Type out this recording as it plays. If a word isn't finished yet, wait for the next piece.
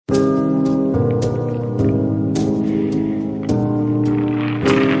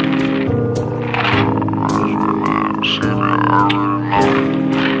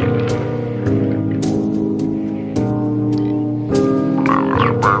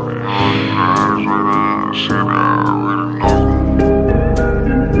I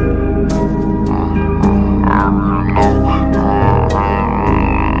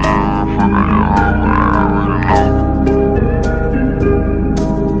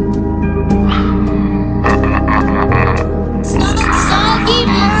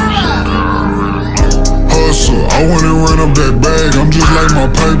went and ran up that bag, I'm just like my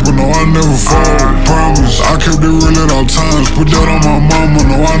paper, no I never fold. Promise, I kept it real at all times, put that on my mama,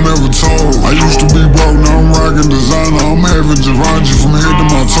 no I never told. I used to be broke, now I'm rocking designer, I'm having Givenchy from head to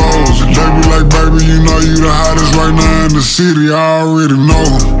my toes. They be like, baby, you know you the hottest right now in the city, I already know.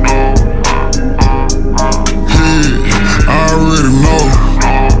 Yeah, I already know.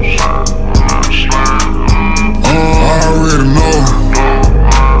 I already know.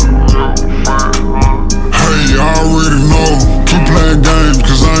 I already know. Keep playing games,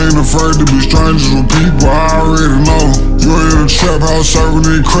 cause I ain't afraid to be strangers with people, I already know. You ain't in a trap house serving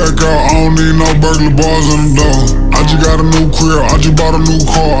any crack out, I don't need no burglar bars on the door. I just got a new crib, I just bought a new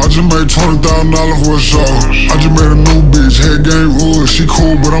car, I just made $20,000 for a show. I just made a new bitch, head game wood, she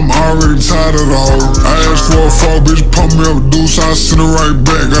cool, but I'm already tired of the hoe. I asked for a fall, bitch, pump me up a deuce, I send it right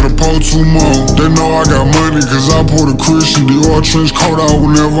back, gotta pull 2 more. They know I got money, cause I pour the Christian Dior trench coat out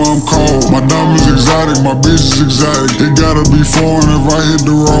whenever I'm cold. My diamonds exotic, my bitch is exotic, it gotta be foreign if I hit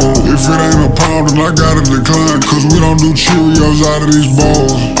the road. If it ain't a pound, then I gotta decline, cause we don't do Cheerios out of these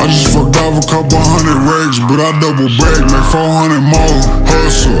bowls. I just fucked off a couple hundred racks, but I double back, make 400 more.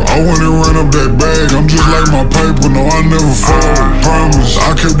 Hustle, I went and ran up that bag, I'm just like my paper, no I never fold. Promise,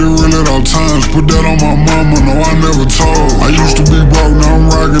 I kept it real at all times, put that on my mama, no I never told. I used to be broke, now I'm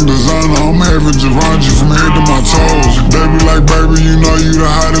rocking designer, I'm having Givenchy from head to my toes. They be like, baby, you know you the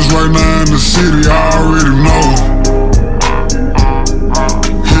hottest right now in the city, I already know.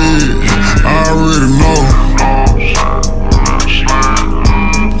 Yeah, I already know.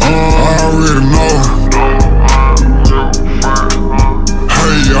 I already know.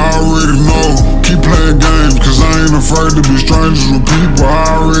 Hey, I already know. Keep playing games, cause I ain't afraid to be strangers with people,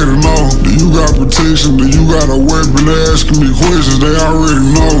 I already know. Do you got protection, do you got a weapon? They asking me questions, they already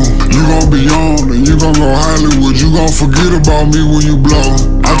know. You gon' be on, and you gon' go Hollywood, you gon' forget about me when you blow.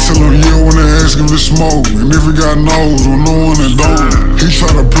 I tell him yeah when they ask if it's smoke, and if he got nose, when no one that don't. He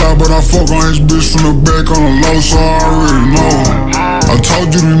try to plot, but I fuck on his bitch from the back on the low, so I already know. I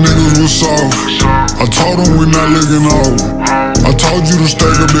told you these niggas was soft, I told them we not looking old. I told you to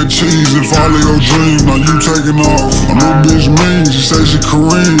stack up that cheese and follow your dream, now you taking off. My new bitch mean, she say she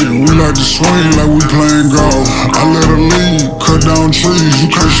Korean, we like to swing like we playing golf. I let her lead, cut down trees, you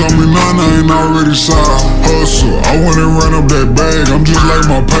can't show me none, I ain't already saw. Hustle, I went and ran up that bag, I'm just like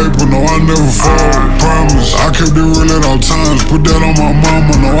my paper, no I never fold. Promise, I kept it real at all times, put that on my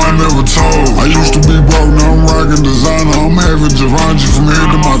mama, no I never told. I used to be broke, now I'm rocking designer, I'm having Givenchy from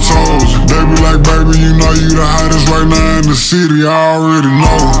head to my toes. They be like, baby, you know you the hottest right now in the city, I already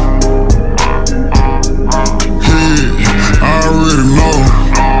know. Yeah, I already know.